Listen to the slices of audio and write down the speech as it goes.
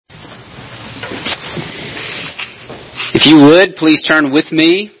If you would, please turn with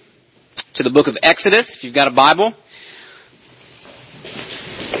me to the book of Exodus, if you've got a Bible.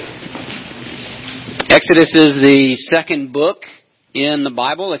 Exodus is the second book in the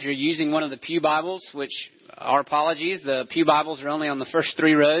Bible. If you're using one of the Pew Bibles, which, our apologies, the Pew Bibles are only on the first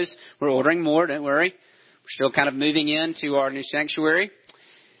 3 rows. We're ordering more, don't worry. We're still kind of moving into our new sanctuary.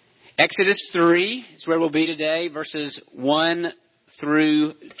 Exodus 3 is where we'll be today, verses 1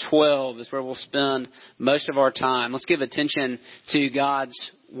 through 12 is where we'll spend most of our time. Let's give attention to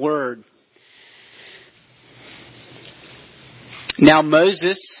God's Word. Now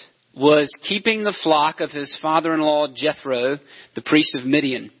Moses was keeping the flock of his father-in-law Jethro, the priest of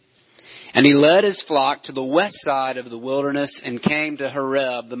Midian. And he led his flock to the west side of the wilderness and came to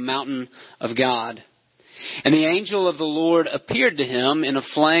Horeb, the mountain of God. And the angel of the Lord appeared to him in a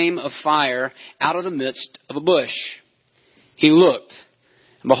flame of fire out of the midst of a bush. He looked,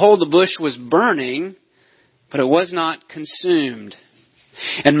 and behold, the bush was burning, but it was not consumed.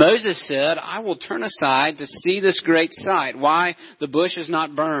 And Moses said, I will turn aside to see this great sight, why the bush is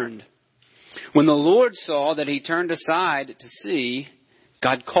not burned. When the Lord saw that he turned aside to see,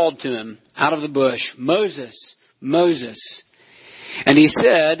 God called to him out of the bush, Moses, Moses. And he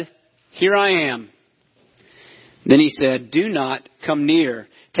said, Here I am. Then he said, Do not come near.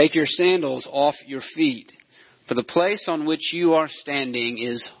 Take your sandals off your feet. For the place on which you are standing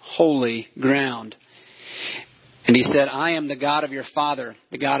is holy ground. And he said, I am the God of your father,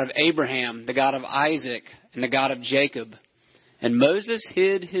 the God of Abraham, the God of Isaac, and the God of Jacob. And Moses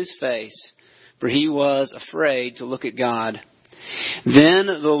hid his face, for he was afraid to look at God. Then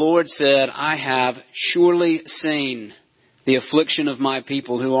the Lord said, I have surely seen the affliction of my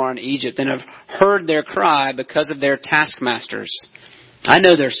people who are in Egypt, and have heard their cry because of their taskmasters. I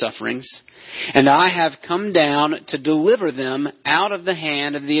know their sufferings, and I have come down to deliver them out of the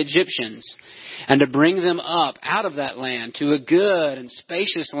hand of the Egyptians, and to bring them up out of that land to a good and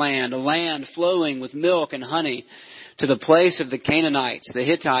spacious land, a land flowing with milk and honey, to the place of the Canaanites, the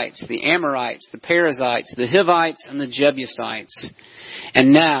Hittites, the Amorites, the Perizzites, the Hivites, and the Jebusites.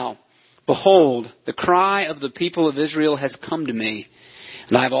 And now, behold, the cry of the people of Israel has come to me,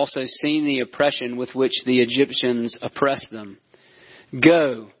 and I have also seen the oppression with which the Egyptians oppress them.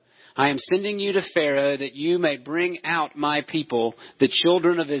 Go, I am sending you to Pharaoh that you may bring out my people, the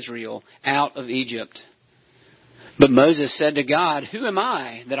children of Israel, out of Egypt. But Moses said to God, Who am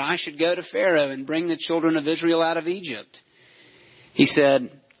I that I should go to Pharaoh and bring the children of Israel out of Egypt? He said,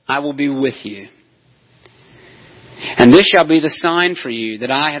 I will be with you. And this shall be the sign for you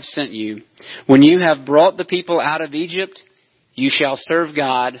that I have sent you. When you have brought the people out of Egypt, you shall serve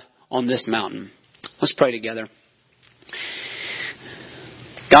God on this mountain. Let's pray together.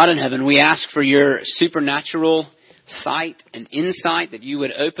 God in heaven, we ask for your supernatural sight and insight, that you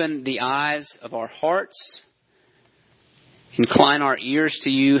would open the eyes of our hearts, incline our ears to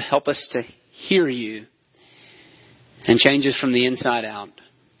you, help us to hear you, and change us from the inside out.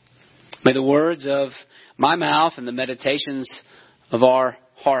 May the words of my mouth and the meditations of our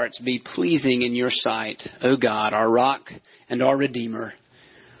hearts be pleasing in your sight, O God, our rock and our Redeemer.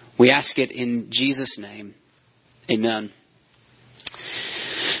 We ask it in Jesus' name. Amen.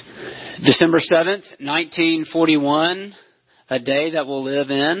 December 7th, 1941, a day that will live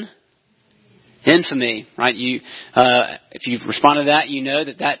in infamy, right? If you've responded to that, you know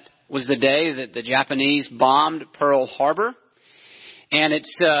that was the day that the Japanese bombed Pearl Harbor. And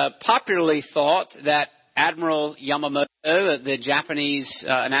it's popularly thought that Admiral Yamamoto,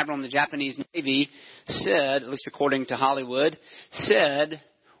 an admiral in the Japanese Navy, said, at least according to Hollywood, said,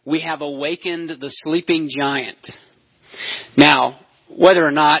 we have awakened the sleeping giant. Now, whether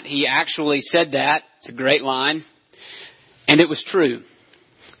or not he actually said that, it's a great line, and it was true.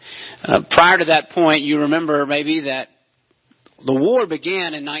 Prior to that point, you remember maybe that the war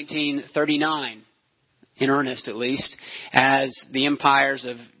began in 1939, in earnest at least, as the empires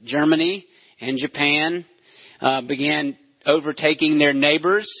of Germany and Japan began overtaking their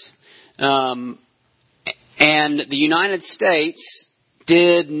neighbors. And the United States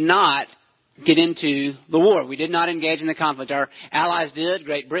did not get into the war. We did not engage in the conflict. Our allies did.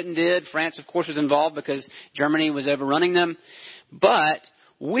 Great Britain did. France, of course, was involved because Germany was overrunning them. But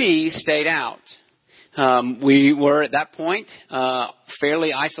we stayed out. We were, at that point,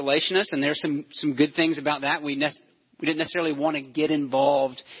 fairly isolationist, and there's some good things about that. We didn't necessarily want to get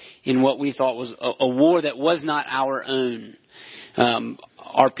involved in what we thought was a war that was not our own.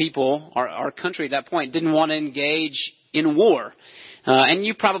 Our people, our country at that point, didn't want to engage in war. And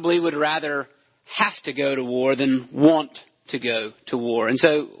you probably would rather have to go to war than want to go to war. And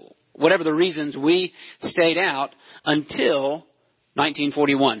so, whatever the reasons, we stayed out until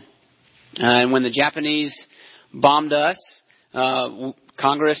 1941. And when the Japanese bombed us.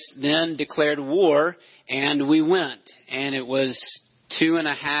 Congress then declared war, and we went. And it was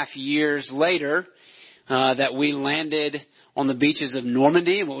 2.5 years later that we landed on the beaches of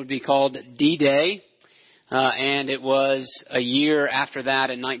Normandy, what would be called D-Day. And it was a year after that,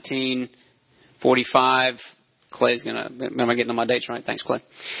 in 1945. Clay's am I getting my dates right? Thanks, Clay.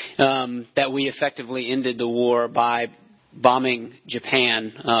 That we effectively ended the war by bombing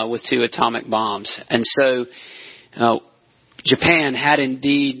Japan with 2 atomic bombs. And so Japan had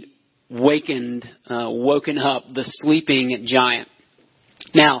indeed woken up the sleeping giant.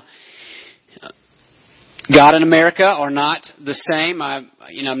 Now, God and America are not the same.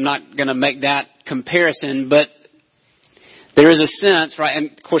 I'm not going to make that comparison, but there is a sense, right?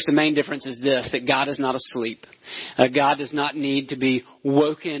 And of course, the main difference is this: that God is not asleep. God does not need to be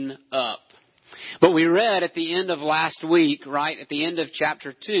woken up. But we read at the end of last week, right, at the end of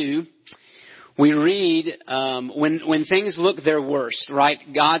chapter 2, we read when things look their worst, right?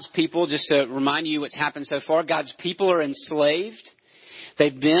 God's people, just to remind you what's happened so far, God's people are enslaved.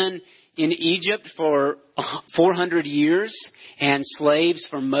 They've been in Egypt for 400 years and slaves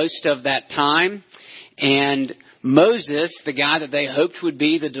for most of that time. And Moses, the guy that they hoped would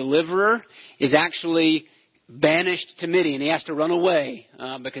be the deliverer, is actually banished to Midian. He has to run away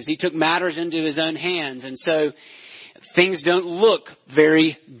because he took matters into his own hands. And so things don't look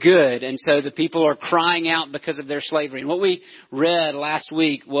very good. And so the people are crying out because of their slavery. And what we read last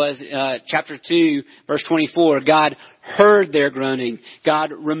week was chapter 2, verse 24. God heard their groaning.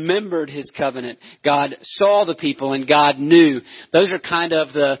 God remembered His covenant. God saw the people and God knew. Those are kind of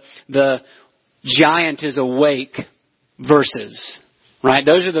the giant is awake verses. Right?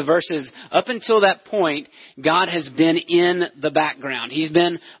 Those are the verses. Up until that point, God has been in the background. He's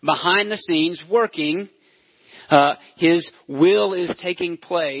been behind the scenes working. His will is taking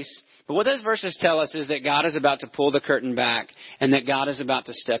place. But what those verses tell us is that God is about to pull the curtain back and that God is about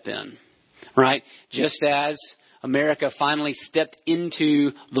to step in. Right? Just as America finally stepped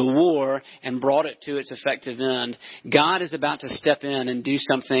into the war and brought it to its effective end, God is about to step in and do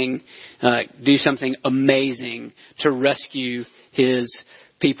something amazing to rescue His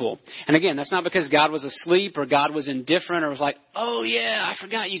people. And again, that's not because God was asleep or God was indifferent or was like, oh yeah, I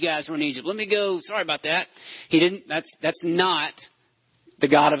forgot you guys were in Egypt. Let me go. Sorry about that. He didn't. That's not the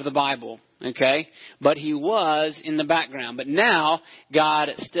God of the Bible. Okay? But He was in the background. But now God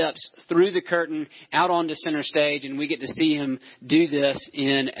steps through the curtain out onto center stage, and we get to see Him do this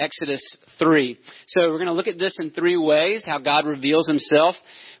in Exodus 3. So we're going to look at this in 3 ways, how God reveals Himself.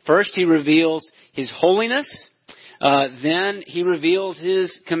 First, He reveals His holiness. Then He reveals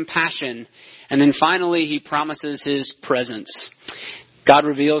His compassion. And then finally, He promises His presence. God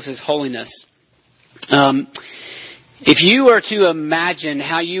reveals His holiness. If you were to imagine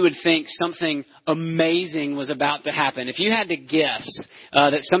how you would think something amazing was about to happen, if you had to guess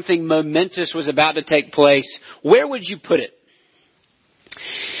that something momentous was about to take place, where would you put it?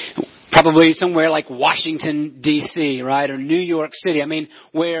 Probably somewhere like Washington, D.C., right? Or New York City. I mean,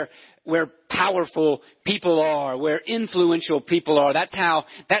 where powerful people are, where influential people are. That's how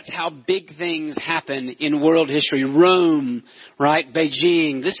big things happen in world history. Rome, right?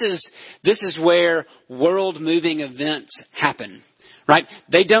 Beijing. This is where world moving events happen, right?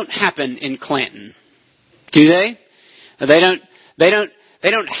 They don't happen in Clanton, do they? They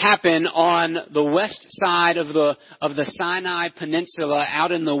don't happen on the west side of the Sinai Peninsula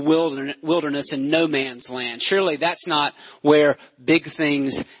out in the wilderness in no man's land. Surely that's not where big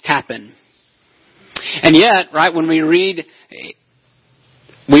things happen. And yet, right, when we read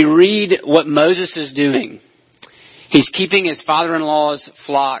what Moses is doing. He's keeping his father-in-law's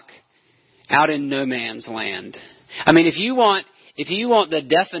flock out in no man's land. I mean, if you want the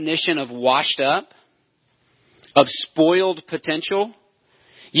definition of washed up, of spoiled potential,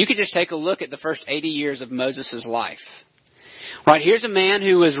 you could just take a look at the first 80 years of Moses' life. Right, here's a man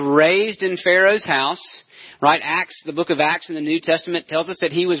who was raised in Pharaoh's house. Right, the book of Acts in the New Testament tells us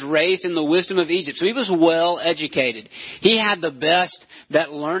that he was raised in the wisdom of Egypt. So he was well educated. He had the best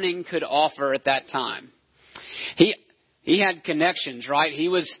that learning could offer at that time. He had connections, right? He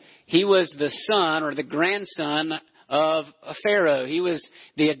was the son or the grandson of a Pharaoh. He was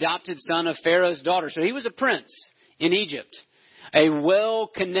the adopted son of Pharaoh's daughter. So he was a prince in Egypt. A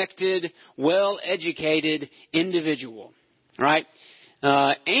well-connected, well-educated individual, right?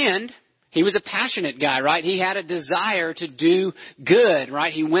 And he was a passionate guy, right? He had a desire to do good,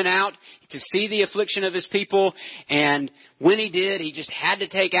 right? He went out to see the affliction of his people, and when he did, he just had to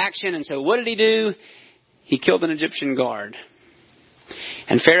take action. And so what did he do? He killed an Egyptian guard.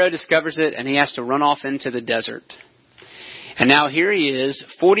 And Pharaoh discovers it, and he has to run off into the desert. And now here he is,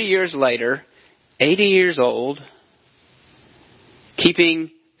 40 years later, 80 years old, keeping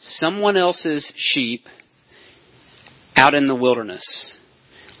someone else's sheep out in the wilderness,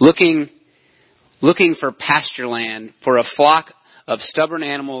 looking for pasture land for a flock of stubborn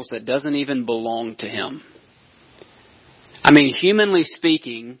animals that doesn't even belong to him. I mean, humanly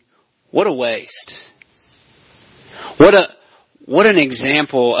speaking, what a waste. What an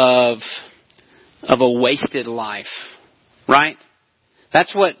example of a wasted life, right?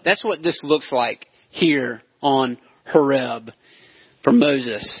 That's what this looks like here on Horeb for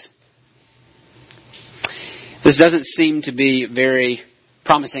Moses. This doesn't seem to be very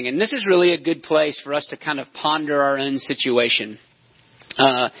promising. And this is really a good place for us to kind of ponder our own situation.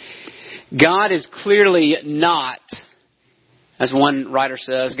 God is clearly not, as one writer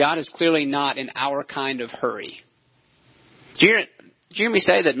says, God is clearly not in our kind of hurry. Did you hear me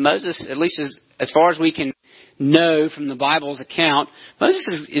say that Moses, at least as far as we can know from the Bible's account,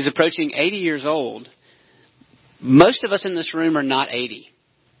 Moses is approaching 80 years old. Most of us in this room are not 80.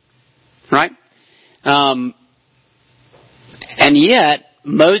 Right? And yet,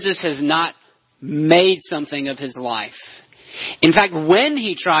 Moses has not made something of his life. In fact, when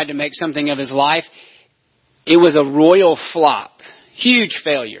he tried to make something of his life, it was a royal flop. Huge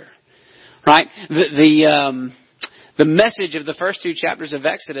failure. Right? The message of the first two chapters of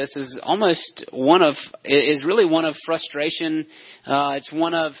Exodus is really one of frustration. It's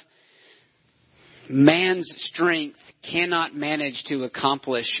one of man's strength cannot manage to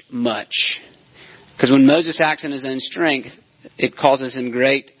accomplish much. Because when Moses acts in his own strength, it causes him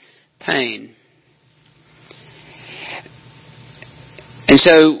great pain. And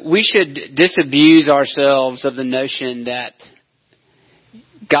so we should disabuse ourselves of the notion that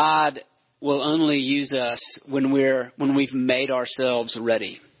God will only use us when we've made ourselves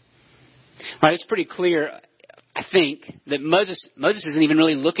ready. Right? It's pretty clear, I think, that Moses isn't even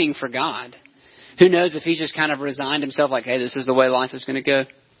really looking for God. Who knows if he's just kind of resigned himself like, hey, this is the way life is going to go.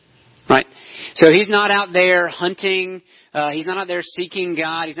 Right? So he's not out there hunting. He's not out there seeking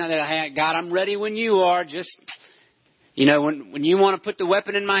God. He's not there, hey, God, I'm ready when you are. Just, when you want to put the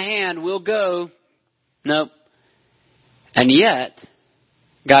weapon in my hand, we'll go. Nope. And yet,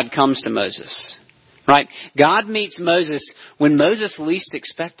 God comes to Moses. Right? God meets Moses when Moses least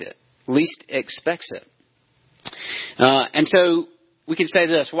expects it. And so we can say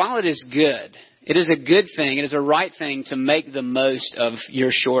this, while it is good, it is a good thing, it is a right thing to make the most of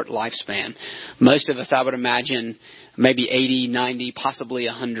your short lifespan. Most of us, I would imagine, maybe 80, 90, possibly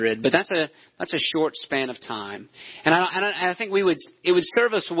 100, but that's a short span of time. And I think it would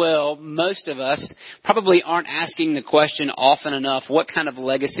serve us well, most of us probably aren't asking the question often enough, what kind of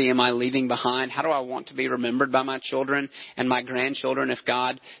legacy am I leaving behind? How do I want to be remembered by my children and my grandchildren if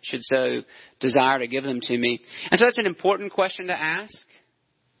God should so desire to give them to me? And so that's an important question to ask.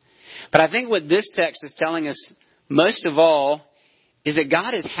 But I think what this text is telling us most of all is that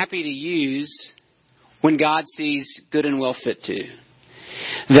God is happy to use when God sees good and well fit to.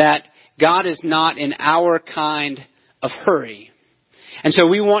 That God is not in our kind of hurry. And so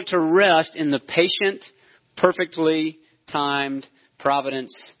we want to rest in the patient, perfectly timed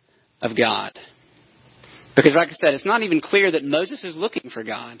providence of God. Because like I said, it's not even clear that Moses is looking for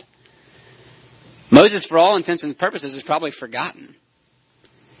God. Moses, for all intents and purposes, is probably forgotten.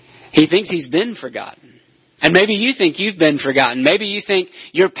 He thinks he's been forgotten. And maybe you think you've been forgotten. Maybe you think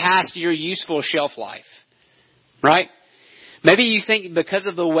you're past your useful shelf life. Right? Maybe you think because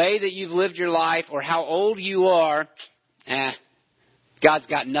of the way that you've lived your life or how old you are, God's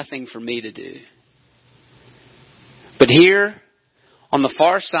got nothing for me to do. But here, on the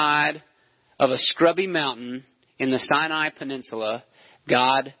far side of a scrubby mountain in the Sinai Peninsula,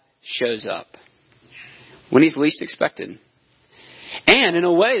 God shows up when he's least expected. And in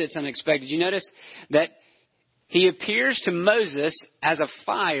a way that's unexpected. You notice that he appears to Moses as a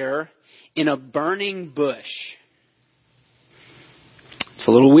fire in a burning bush. It's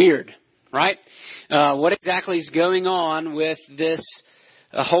a little weird, right? What exactly is going on with this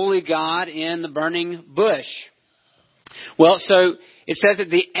holy God in the burning bush? Well, so it says that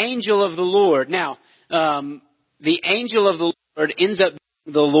the angel of the Lord. Now, the angel of the Lord ends up being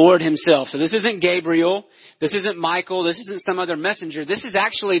the Lord himself. So this isn't Gabriel. This isn't Michael. This isn't some other messenger. This is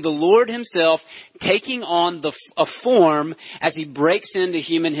actually the Lord himself taking on a form as he breaks into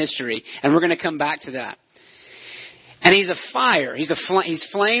human history. And we're going to come back to that. And he's a fire. He's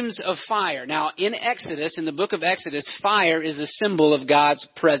flames of fire. Now, in Exodus, in the book of Exodus, fire is a symbol of God's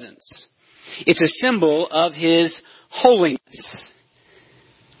presence. It's a symbol of his holiness.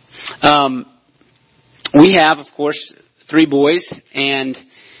 We have, of course, 3 boys, and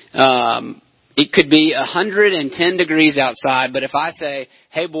It could be 110 degrees outside, but if I say,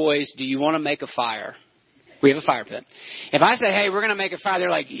 hey boys, do you want to make a fire? We have a fire pit. If I say, hey, we're going to make a fire, they're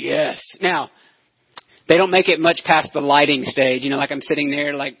like, yes. Now, they don't make it much past the lighting stage. Like I'm sitting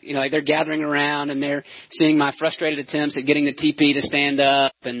there, like they're gathering around and they're seeing my frustrated attempts at getting the TP to stand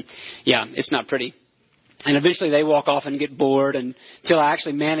up. And yeah, it's not pretty. And eventually they walk off and get bored until I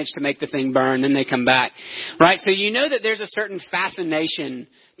actually manage to make the thing burn. Then they come back. Right? So you know that there's a certain fascination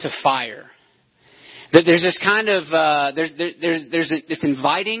to fire. That there's this kind of, it's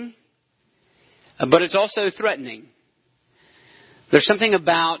inviting, but it's also threatening. There's something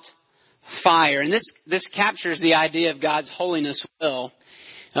about fire. And this captures the idea of God's holiness well,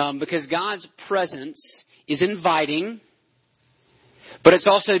 because God's presence is inviting, but it's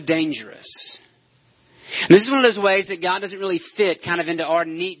also dangerous. And this is one of those ways that God doesn't really fit kind of into our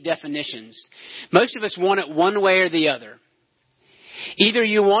neat definitions. Most of us want it one way or the other. Either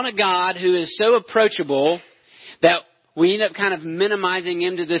you want a God who is so approachable that we end up kind of minimizing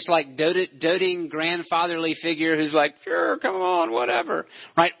him to this like doting grandfatherly figure who's like, sure, come on, whatever.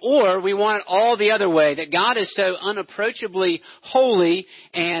 Right? Or we want it all the other way, that God is so unapproachably holy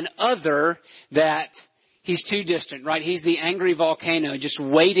and other that he's too distant. Right? He's the angry volcano just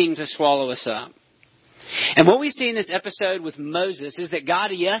waiting to swallow us up. And what we see in this episode with Moses is that God,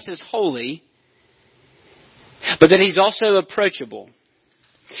 yes, is holy, but that he's also approachable.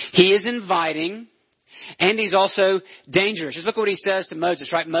 He is inviting, and he's also dangerous. Just look at what he says to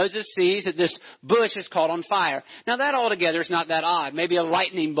Moses, right? Moses sees that this bush is caught on fire. Now that altogether is not that odd. Maybe a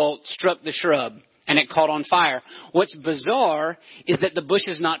lightning bolt struck the shrub and it caught on fire. What's bizarre is that the bush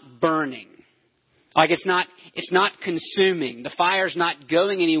is not burning. Like it's not consuming. The fire's not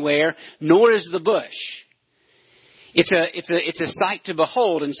going anywhere, nor is the bush. It's a sight to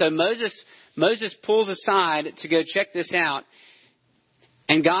behold. And so Moses pulls aside to go check this out.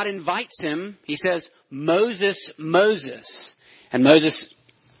 And God invites him. He says, Moses, Moses. And Moses,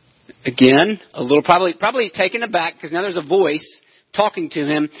 again, a little probably taken aback because now there's a voice talking to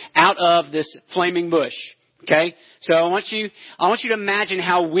him out of this flaming bush. Okay? So I want you to imagine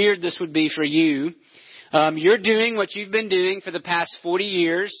how weird this would be for you. You're doing what you've been doing for the past 40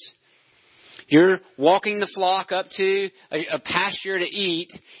 years. You're walking the flock up to a pasture to eat.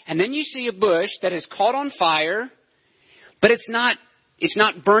 And then you see a bush that is caught on fire, but it's not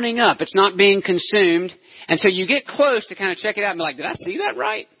burning up. It's not being consumed. And so you get close to kind of check it out and be like, did I see that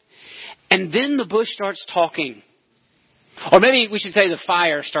right? And then the bush starts talking. Or maybe we should say the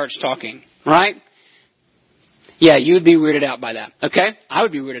fire starts talking, right? Yeah, you would be weirded out by that. Okay? I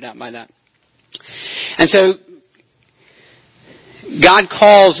would be weirded out by that. And so God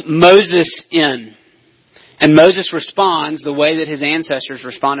calls Moses in. And Moses responds the way that his ancestors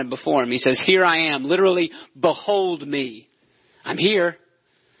responded before him. He says, here I am. Literally, behold me. I'm here.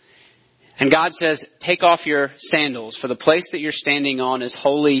 And God says, take off your sandals, for the place that you're standing on is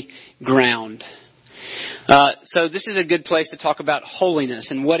holy ground. So this is a good place to talk about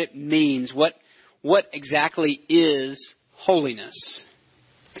holiness and what it means. What exactly is holiness?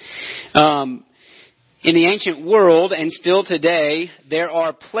 In the ancient world and still today, there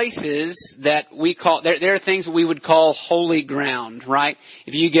are places that we call, there are things we would call holy ground, right?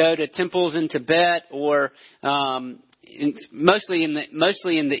 If you go to temples in Tibet or mostly in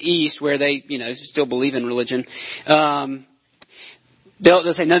the East where they, still believe in religion,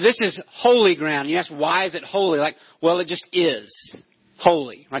 they'll say, no, this is holy ground. And you ask, why is it holy? Like, well, it just is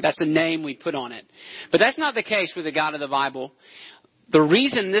holy, right? That's the name we put on it. But that's not the case with the God of the Bible. The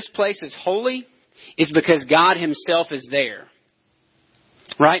reason this place is holy is because God himself is there.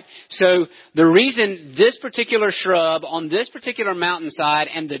 Right? So the reason this particular shrub on this particular mountainside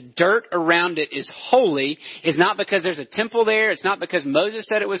and the dirt around it is holy is not because there's a temple there. It's not because Moses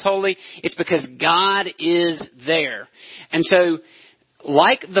said it was holy. It's because God is there. And so,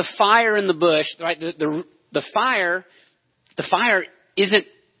 like the fire in the bush, right? The fire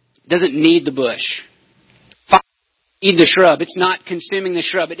doesn't need the bush. Need the shrub. It's not consuming the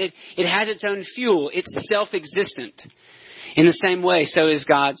shrub. It has its own fuel. It's self-existent. In the same way, so is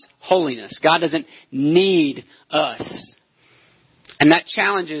God's holiness. God doesn't need us. And that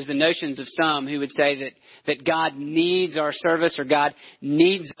challenges the notions of some who would say that God needs our service or God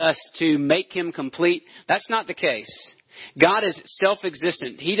needs us to make him complete. That's not the case. God is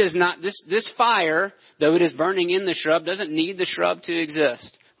self-existent. He does not, this fire, though it is burning in the shrub, doesn't need the shrub to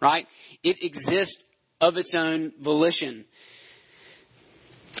exist. Right? It exists of its own volition.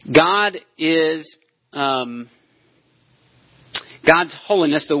 God is God's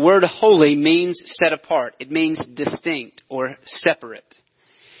holiness. The word holy means set apart. It means distinct or separate.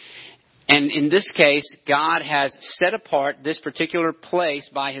 And in this case, God has set apart this particular place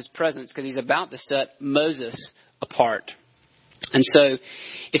by His presence because He's about to set Moses apart. And so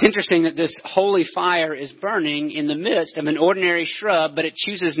it's interesting that this holy fire is burning in the midst of an ordinary shrub, but it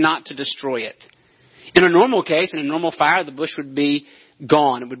chooses not to destroy it. In a normal case, in a normal fire, the bush would be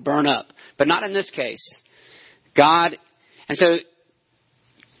gone. It would burn up. But not in this case. God, and so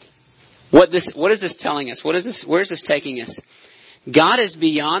what is this telling us? Where is this taking us? God is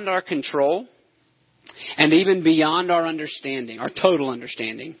beyond our control and even beyond our understanding, our total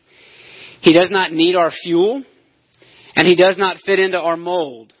understanding. He does not need our fuel, and He does not fit into our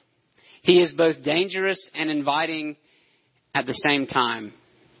mold. He is both dangerous and inviting at the same time.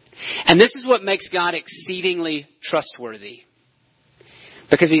 And this is what makes God exceedingly trustworthy.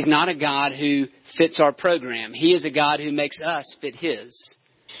 Because He's not a God who fits our program. He is a God who makes us fit His.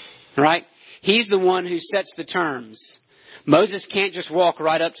 Right? He's the one who sets the terms. Moses can't just walk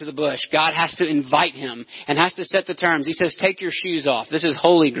right up to the bush. God has to invite him and has to set the terms. He says, take your shoes off. This is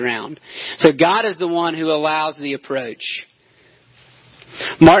holy ground. So God is the one who allows the approach.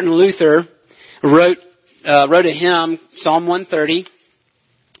 Martin Luther wrote a hymn, Psalm 130.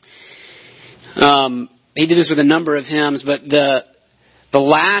 He did this with a number of hymns, but the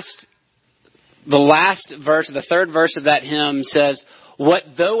last verse, the third verse of that hymn says, what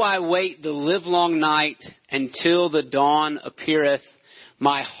though I wait the livelong night until the dawn appeareth,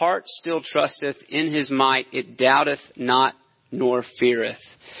 my heart still trusteth in His might, it doubteth not nor feareth.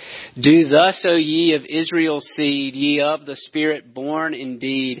 Do thus, O ye of Israel's seed, ye of the Spirit born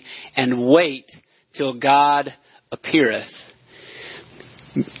indeed, and wait till God appeareth.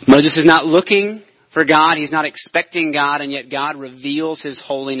 Moses is not looking for God. He's not expecting God, and yet God reveals His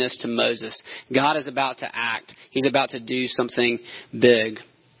holiness to Moses. God is about to act. He's about to do something big.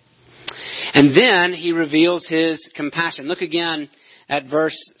 And then He reveals His compassion. Look again at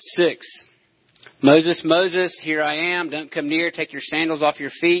verse 6. Moses, Moses, here I am. Don't come near. Take your sandals off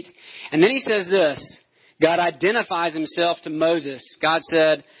your feet. And then He says this. God identifies Himself to Moses. God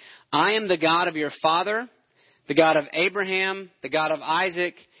said, I am the God of your father, the God of Abraham, the God of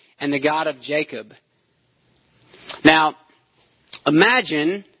Isaac, and the God of Jacob. Now,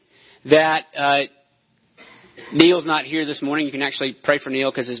 imagine that Neil's not here this morning. You can actually pray for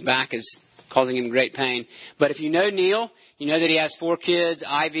Neil because his back is causing him great pain. But if you know Neil, you know that he has 4 kids,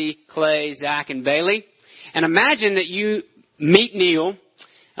 Ivy, Clay, Zach, and Bailey. And imagine that you meet Neil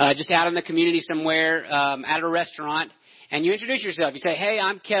just out in the community somewhere at a restaurant, and you introduce yourself. You say, hey,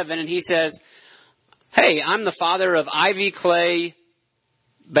 I'm Kevin. And he says, hey, I'm the father of Ivy, Clay,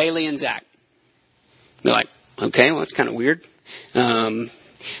 Bailey, and Zach. You're like, okay, well, that's kind of weird.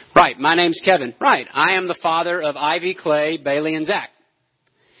 Right, my name's Kevin. Right, I am the father of Ivy, Clay, Bailey, and Zach.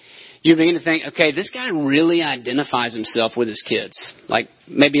 You begin to think, okay, this guy really identifies himself with his kids. Like,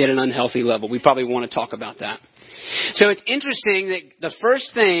 maybe at an unhealthy level. We probably want to talk about that. So it's interesting that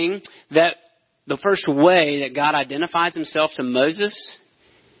the first way that God identifies Himself to Moses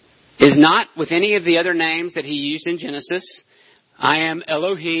is not with any of the other names that He used in Genesis. I am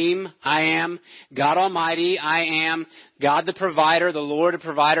Elohim. I am God Almighty. I am God the provider, the Lord the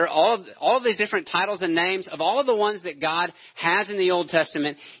provider. All of these different titles and names of all of the ones that God has in the Old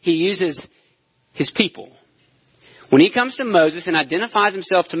Testament, He uses His people. When He comes to Moses and identifies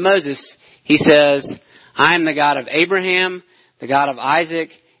Himself to Moses, He says, I am the God of Abraham, the God of Isaac,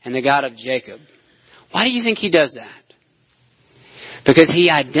 and the God of Jacob. Why do you think He does that? Because He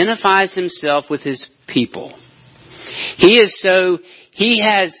identifies Himself with His people. He has so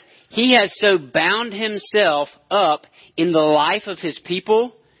bound Himself up in the life of His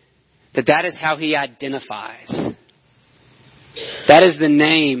people that is how He identifies. That is the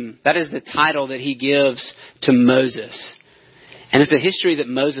name, that is the title that He gives to Moses. And it's a history that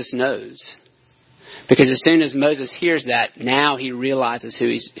Moses knows. Because as soon as Moses hears that, now he realizes who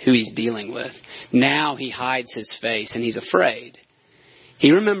he's dealing with. Now he hides his face and he's afraid.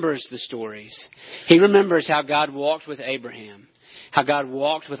 He remembers the stories. He remembers how God walked with Abraham, how God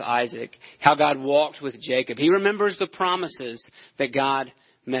walked with Isaac, how God walked with Jacob. He remembers the promises that God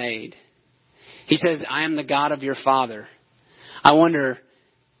made. He says, I am the God of your father. I wonder,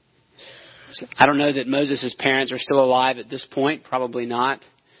 I don't know that Moses' parents are still alive at this point. Probably not.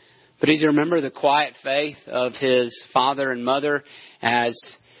 But does he remember the quiet faith of his father and mother as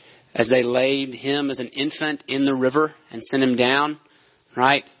they laid him as an infant in the river and sent him down?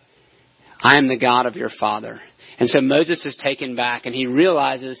 Right? I am the God of your father. And so Moses is taken back and he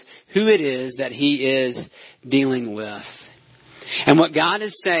realizes who it is that he is dealing with. And what God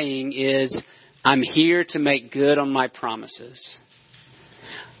is saying is, I'm here to make good on my promises.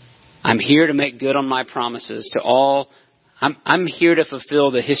 I'm here to make good on my promises to all I'm here to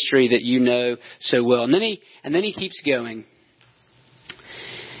fulfill the history that you know so well. And then he keeps going.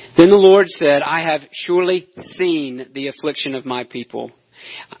 Then the Lord said, I have surely seen the affliction of my people.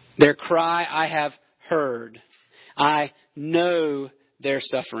 Their cry I have heard. I know their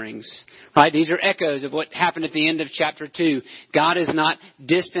sufferings. Right? These are echoes of what happened at the end of chapter 2. God is not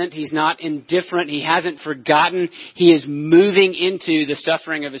distant. He's not indifferent. He hasn't forgotten. He is moving into the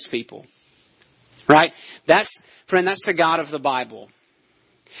suffering of His people. Right? That's the God of the Bible.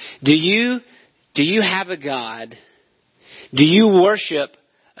 Do you have a God? Do you worship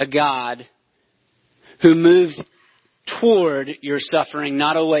a God who moves toward your suffering,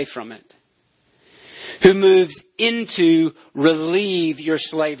 not away from it? Who moves into relieve your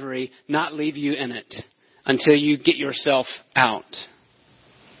slavery, not leave you in it until you get yourself out.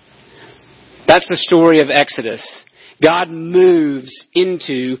 That's the story of Exodus. God moves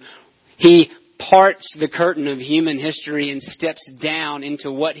into, He parts the curtain of human history and steps down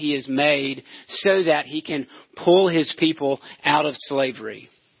into what He has made so that He can pull His people out of slavery.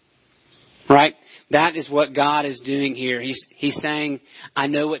 Right? That is what God is doing here. He's saying, I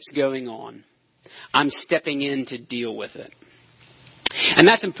know what's going on. I'm stepping in to deal with it. And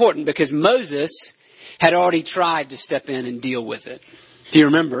that's important because Moses had already tried to step in and deal with it. If you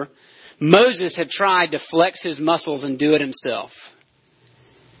remember, Moses had tried to flex his muscles and do it himself.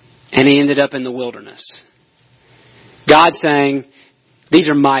 And he ended up in the wilderness. God saying, these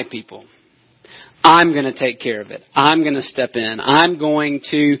are my people. I'm going to take care of it. I'm going to step in. I'm going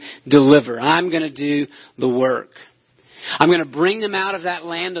to deliver. I'm going to do the work. I'm going to bring them out of that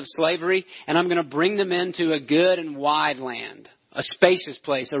land of slavery, and I'm going to bring them into a good and wide land, a spacious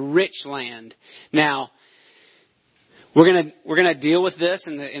place, a rich land. Now, we're going to deal with this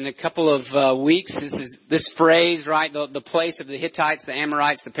in a couple of weeks. This phrase, right? The place of the Hittites, the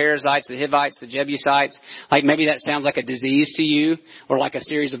Amorites, the Perizzites, the Hivites, the Jebusites. Like maybe that sounds like a disease to you, or like a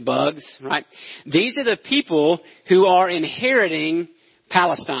series of bugs, right? These are the people who are inheriting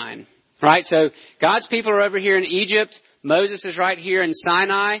Palestine, right? So God's people are over here in Egypt. Moses is right here in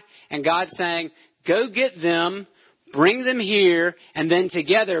Sinai, and God's saying, go get them, bring them here, and then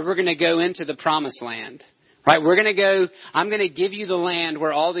together we're going to go into the promised land. Right? I'm going to give you the land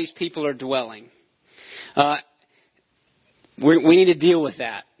where all these people are dwelling. We need to deal with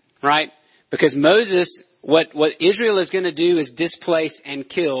that, right? Because Moses, what Israel is going to do is displace and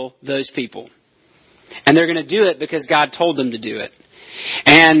kill those people. And they're going to do it because God told them to do it.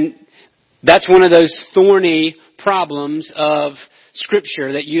 And that's one of those thorny problems of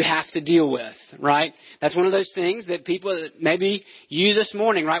Scripture that you have to deal with, right? That's one of those things that people, maybe you this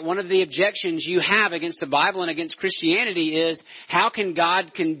morning, right? One of the objections you have against the Bible and against Christianity is, how can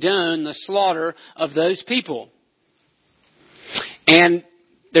God condone the slaughter of those people? And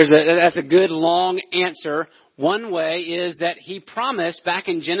that's a good long answer. One way is that He promised back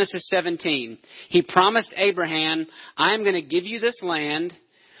in Genesis 17, He promised Abraham, I'm going to give you this land,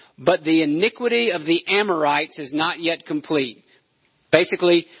 but the iniquity of the Amorites is not yet complete.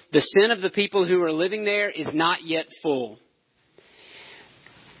 Basically, the sin of the people who are living there is not yet full.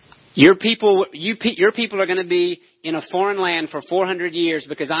 Your people are going to be in a foreign land for 400 years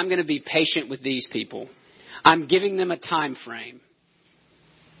because I'm going to be patient with these people. I'm giving them a time frame.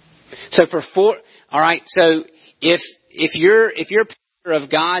 So So if your picture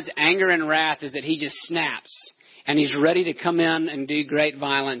of God's anger and wrath is that He just snaps and He's ready to come in and do great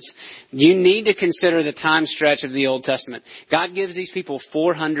violence, you need to consider the time stretch of the Old Testament. God gives these people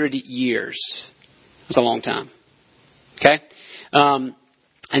 400 years. That's a long time. Okay?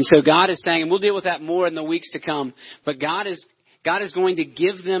 And so God is saying, and we'll deal with that more in the weeks to come, but God is going to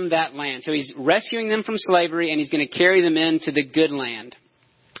give them that land. So He's rescuing them from slavery, and He's going to carry them into the good land.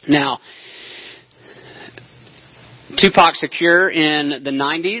 Now, Tupac Shakur in the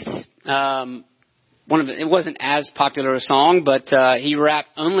 90s, it wasn't as popular a song, but he rapped,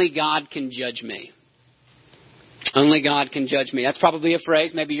 "Only God can judge me." Only God can judge me. That's probably a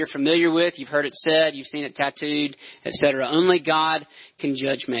phrase maybe you're familiar with. You've heard it said. You've seen it tattooed, etc. Only God can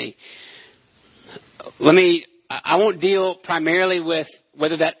judge me. I won't deal primarily with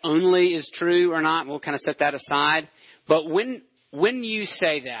whether that only is true or not. We'll kind of set that aside. But when you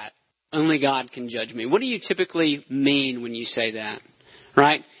say that, only God can judge me, what do you typically mean when you say that?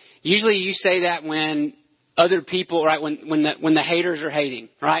 Right? Usually you say that when other people, right, when the haters are hating,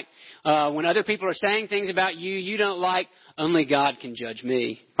 right? When other people are saying things about you you don't like, only God can judge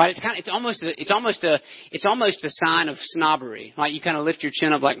me. Right? It's almost a sign of snobbery. Right? You kind of lift your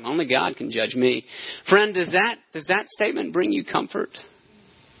chin up like, only God can judge me. Friend, does that statement bring you comfort?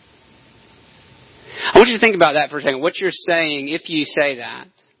 I want you to think about that for a second. What you're saying if you say that.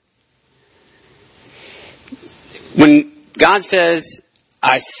 God says,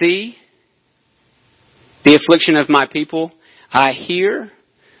 I see the affliction of my people. I hear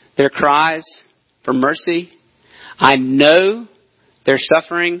their cries for mercy. I know their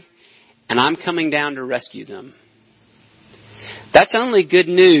suffering, and I'm coming down to rescue them. That's only good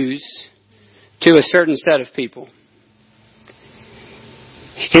news to a certain set of people.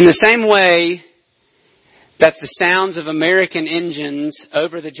 In the same way that the sounds of American engines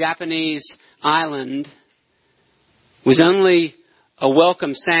over the Japanese island was only a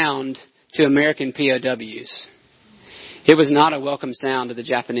welcome sound to American POWs. It was not a welcome sound to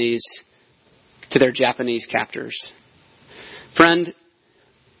their Japanese captors. Friend,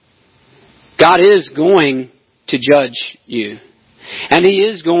 God is going to judge you. And He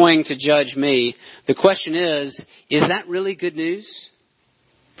is going to judge me. The question is that really good news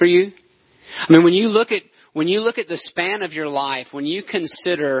for you? I mean, when you look at the span of your life, when you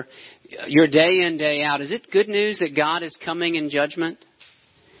consider your day in, day out, is it good news that God is coming in judgment?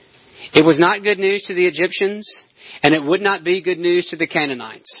 It was not good news to the Egyptians, and it would not be good news to the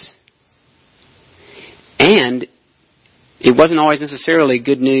Canaanites. And it wasn't always necessarily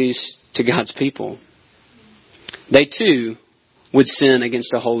good news to God's people. They too would sin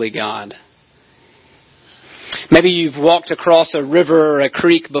against a holy God. Maybe you've walked across a river or a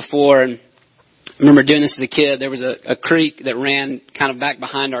creek before, and I remember doing this as a kid. There was a creek that ran kind of back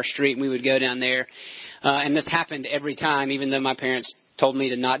behind our street, and we would go down there. And this happened every time, even though my parents told me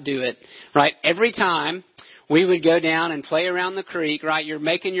to not do it. Right? Every time we would go down and play around the creek, right? You're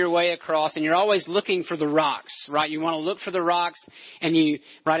making your way across, and you're always looking for the rocks, right? You want to look for the rocks, and you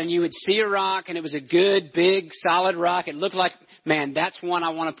would see a rock, and it was a good, big, solid rock. It looked like, man, that's one I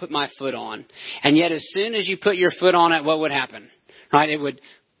want to put my foot on. And yet, as soon as you put your foot on it, what would happen? Right? It would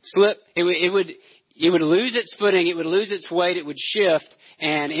slip. It would lose its footing. It would lose its weight. It would shift,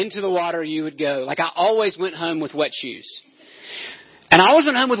 and into the water you would go. Like, I always went home with wet shoes. And I always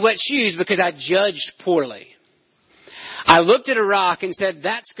went home with wet shoes because I judged poorly. I looked at a rock and said,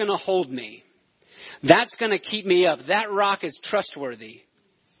 that's going to hold me. That's going to keep me up. That rock is trustworthy.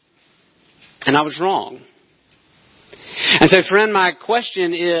 And I was wrong. And so, friend, my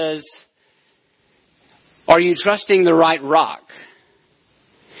question is, are you trusting the right rock?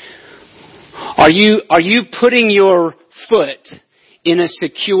 Are you putting your foot in a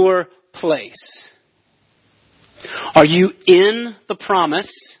secure place? Are you in the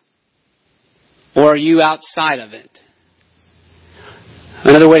promise, or are you outside of it?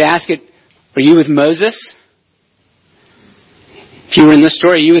 Another way to ask it, are you with Moses? If you were in this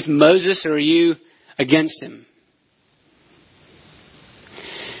story, are you with Moses or are you against him?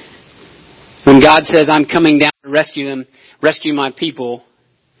 When God says, I'm coming down to rescue my people,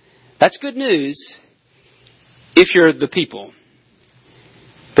 that's good news if you're the people.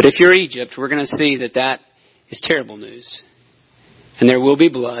 But if you're Egypt, we're going to see that is terrible news. And there will be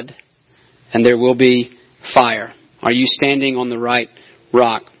blood, and there will be fire. Are you standing on the right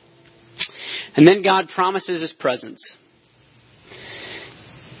rock? And then God promises His presence.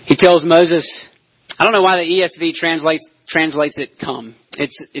 He tells Moses, I don't know why the ESV translates it come.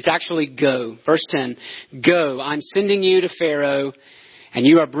 It's actually go. Verse 10, go, I'm sending you to Pharaoh, and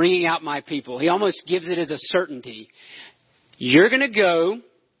you are bringing out my people. He almost gives it as a certainty. You're going to go,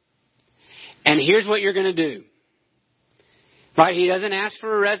 and here's what you're going to do. Right? He doesn't ask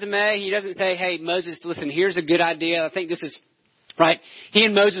for a resume. He doesn't say, hey, Moses, listen, here's a good idea. I think this is right. He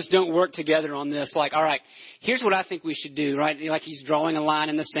and Moses don't work together on this. Like, all right, here's what I think we should do. Right? Like he's drawing a line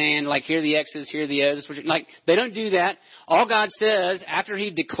in the sand. Like here are the X's, here are the O's. Like they don't do that. All God says after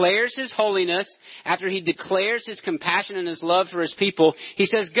He declares His holiness, after He declares His compassion and His love for His people, He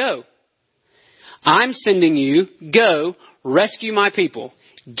says, go. I'm sending you. Go rescue my people.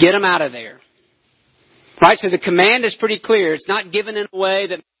 Get them out of there. Right, so the command is pretty clear. It's not given in a way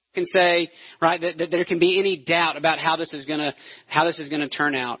that can say, right, that there can be any doubt about how this is going to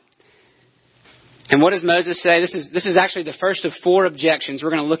turn out. And what does Moses say? This is actually the first of 4 objections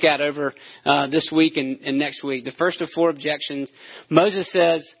we're going to look at over this week and next week. The first of 4 objections. Moses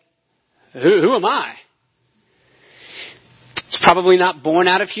says, "Who am I?" It's probably not born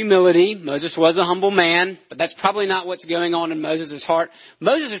out of humility. Moses was a humble man, but that's probably not what's going on in Moses' heart.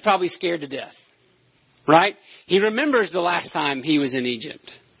 Moses is probably scared to death. Right? He remembers the last time he was in Egypt.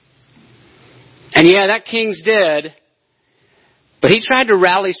 And yeah, that king's dead. But he tried to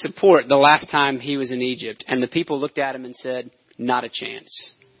rally support the last time he was in Egypt. And the people looked at him and said, not a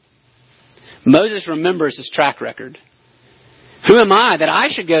chance. Moses remembers his track record. Who am I that I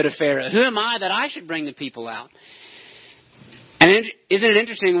should go to Pharaoh? Who am I that I should bring the people out? And isn't it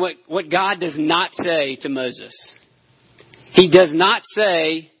interesting what God does not say to Moses? He does not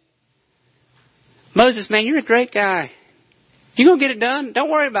say, Moses, man, you're a great guy. You're going to get it done. Don't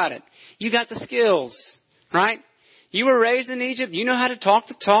worry about it. You got the skills, right? You were raised in Egypt. You know how to talk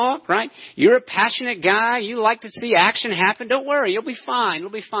the talk, right? You're a passionate guy. You like to see action happen. Don't worry. You'll be fine.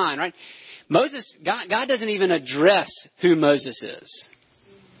 You'll be fine, right? God doesn't even address who Moses is.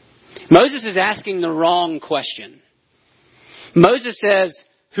 Moses is asking the wrong question. Moses says,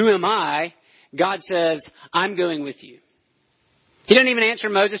 who am I? God says, I'm going with you. He doesn't even answer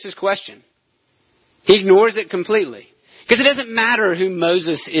Moses' question. He ignores it completely. Because it doesn't matter who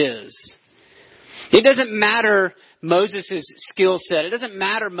Moses is. It doesn't matter Moses' skill set. It doesn't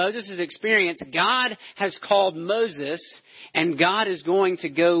matter Moses' experience. God has called Moses, and God is going to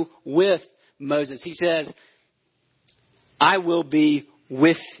go with Moses. He says, I will be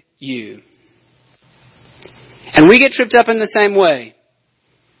with you. And we get tripped up in the same way.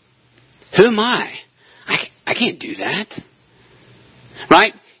 Who am I? I can't do that.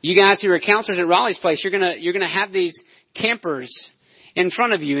 Right? You guys who are counselors at Raleigh's Place, you're gonna have these campers in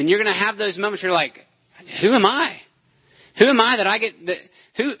front of you, and you're going to have those moments where you're like, who am I? Who am I that I get...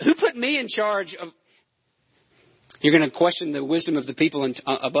 Who put me in charge of... You're going to question the wisdom of the people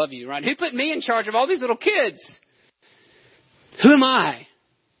above you, right? Who put me in charge of all these little kids? Who am I?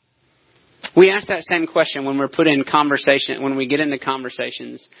 We ask that same question when we're put in conversation, when we get into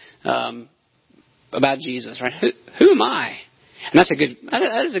conversations about Jesus, right? Who am I? And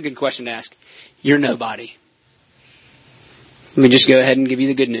that is a good question to ask. You're nobody. Let me just go ahead and give you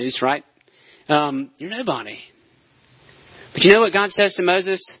the good news, right? You're nobody. But you know what God says to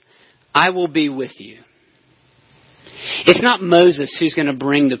Moses? I will be with you. It's not Moses who's going to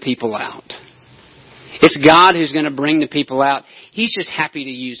bring the people out. It's God who's going to bring the people out. He's just happy to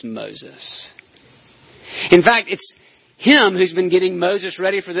use Moses. In fact, it's Him who's been getting Moses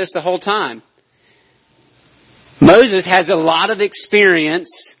ready for this the whole time. Moses has a lot of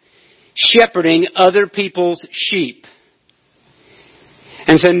experience shepherding other people's sheep.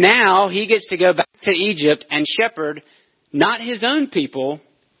 And so now he gets to go back to Egypt and shepherd not his own people,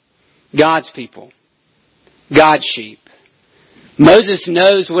 God's people, God's sheep. Moses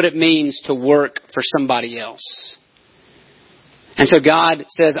knows what it means to work for somebody else. And so God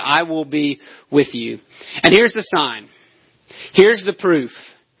says, I will be with you. And here's the sign. Here's the proof.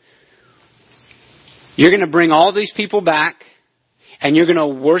 You're going to bring all these people back, and you're going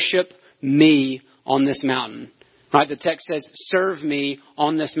to worship me on this mountain. Right? The text says, serve me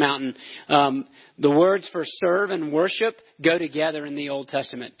on this mountain. The words for serve and worship go together in the Old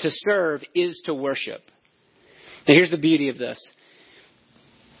Testament. To serve is to worship. Now here's the beauty of this.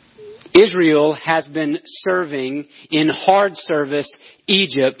 Israel has been serving in hard service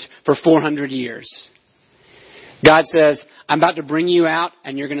Egypt for 400 years. God says, I'm about to bring you out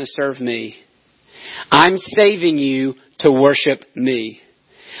and you're going to serve me. I'm saving you to worship me.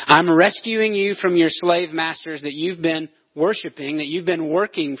 I'm rescuing you from your slave masters that you've been worshiping, that you've been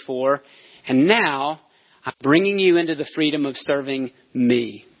working for. And now I'm bringing you into the freedom of serving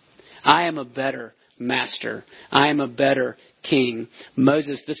me. I am a better master. I am a better king.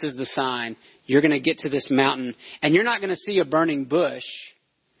 Moses, this is the sign. You're going to get to this mountain and you're not going to see a burning bush.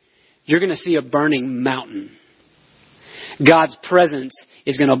 You're going to see a burning mountain. God's presence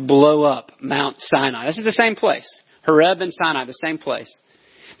is going to blow up Mount Sinai. This is the same place. Horeb and Sinai, the same place.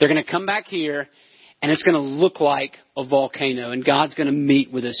 They're going to come back here, and it's going to look like a volcano, and God's going to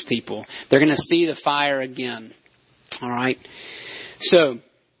meet with His people. They're going to see the fire again. All right? So,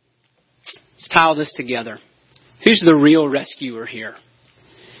 let's tie all this together. Who's the real rescuer here?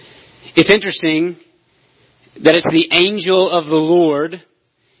 It's interesting that it's the angel of the Lord.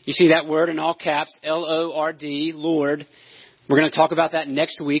 You see that word in all caps, L-O-R-D, Lord. We're going to talk about that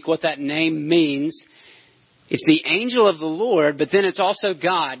next week, what that name means. It's the angel of the Lord, but then it's also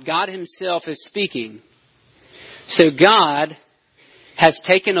God. God Himself is speaking. So God has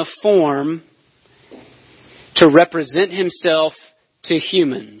taken a form to represent Himself to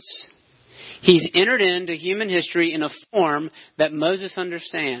humans. He's entered into human history in a form that Moses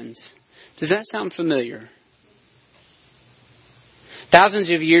understands. Does that sound familiar? Thousands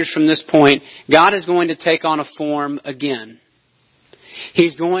of years from this point, God is going to take on a form again.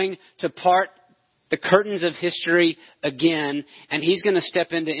 He's going to part the curtains of history again, and He's going to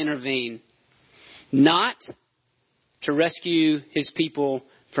step in to intervene. Not to rescue His people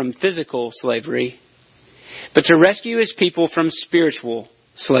from physical slavery, but to rescue His people from spiritual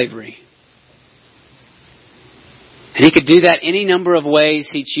slavery. And He could do that any number of ways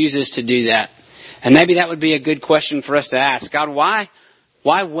He chooses to do that. And maybe that would be a good question for us to ask. God, why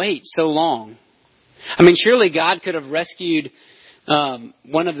wait so long? I mean, surely God could have rescued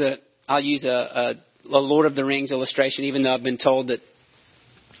one of the... I'll use a Lord of the Rings illustration, even though I've been told that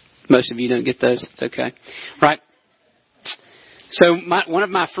most of you don't get those. It's okay. Right? So one of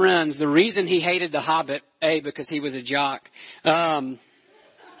my friends, the reason he hated The Hobbit, because he was a jock. I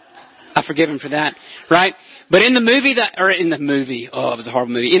forgive him for that, right? But in the movie it was a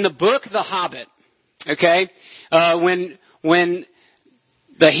horrible movie. In the book, The Hobbit, okay, when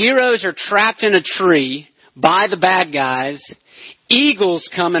the heroes are trapped in a tree by the bad guys, eagles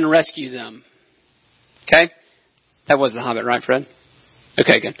come and rescue them. Okay? That was The Hobbit, right, Fred?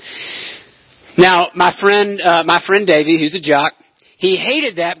 Okay, good. Now, my friend Davey, who's a jock, he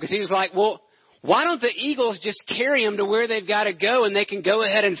hated that because he was like, well, why don't the eagles just carry them to where they've got to go and they can go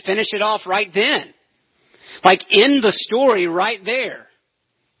ahead and finish it off right then? Like in the story right there.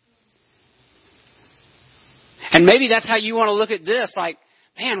 And maybe that's how you want to look at this. Like,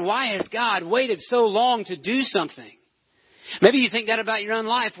 man, why has God waited so long to do something? Maybe you think that about your own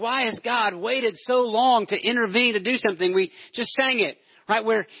life. Why has God waited so long to intervene, to do something? We just sang it, right?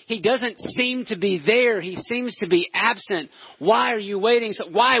 Where He doesn't seem to be there. He seems to be absent. Why are you waiting? So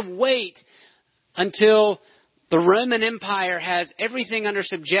why wait until the Roman Empire has everything under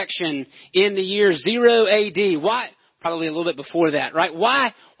subjection in the year 0 AD? Why? Probably a little bit before that, right?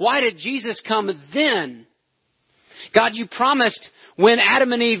 Why did Jesus come then? God, you promised when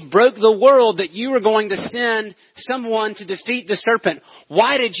Adam and Eve broke the world that you were going to send someone to defeat the serpent.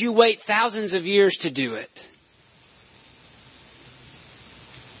 Why did you wait thousands of years to do it?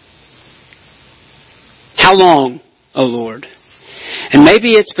 How long, O Lord? And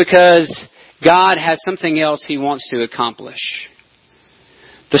maybe it's because God has something else He wants to accomplish.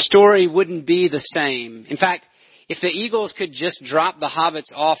 The story wouldn't be the same. In fact, if the eagles could just drop the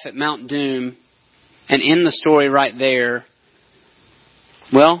hobbits off at Mount Doom and end the story right there,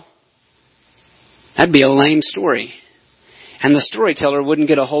 well, that'd be a lame story. And the storyteller wouldn't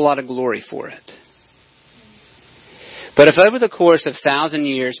get a whole lot of glory for it. But if over the course of 1,000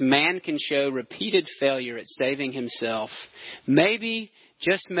 years, man can show repeated failure at saving himself, maybe,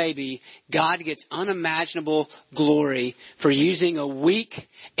 just maybe, God gets unimaginable glory for using a weak,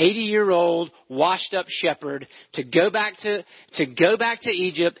 80-year-old, washed-up shepherd to go back to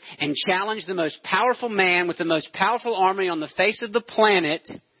Egypt and challenge the most powerful man with the most powerful army on the face of the planet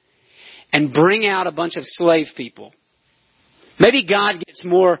and bring out a bunch of slave people. Maybe God gets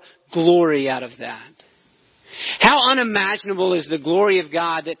more glory out of that. How unimaginable is the glory of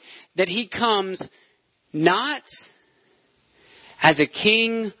God that He comes not as a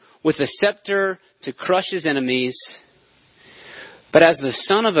king with a scepter to crush His enemies, but as the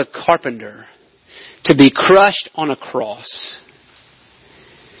son of a carpenter to be crushed on a cross.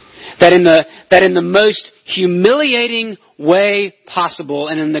 That in the most humiliating way possible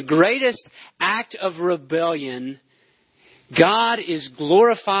and in the greatest act of rebellion, God is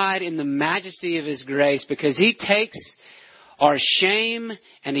glorified in the majesty of His grace because He takes our shame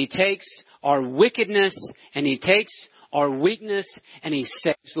and He takes our wickedness and He takes our weakness and He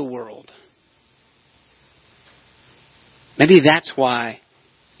saves the world. Maybe that's why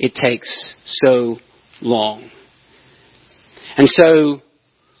it takes so long. And so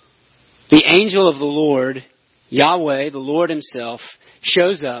the angel of the Lord, Yahweh, the Lord Himself,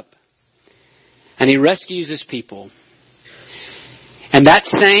 shows up and He rescues His people. And that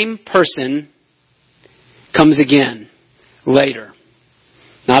same person comes again later.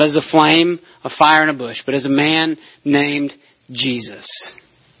 Not as a flame, a fire in a bush, but as a man named Jesus.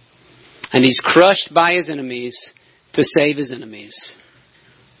 And He's crushed by His enemies to save His enemies.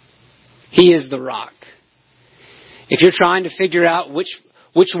 He is the rock. If you're trying to figure out which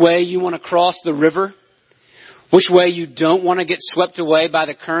way you want to cross the river, which way you don't want to get swept away by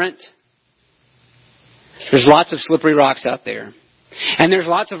the current, there's lots of slippery rocks out there. And there's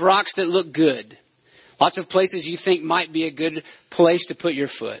lots of rocks that look good. Lots of places you think might be a good place to put your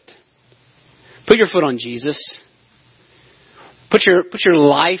foot. Put your foot on Jesus. Put your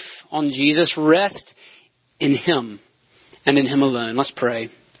life on Jesus. Rest in Him and in Him alone. Let's pray.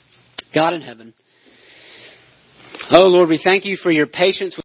 God in heaven. Oh Lord, we thank You for Your patience with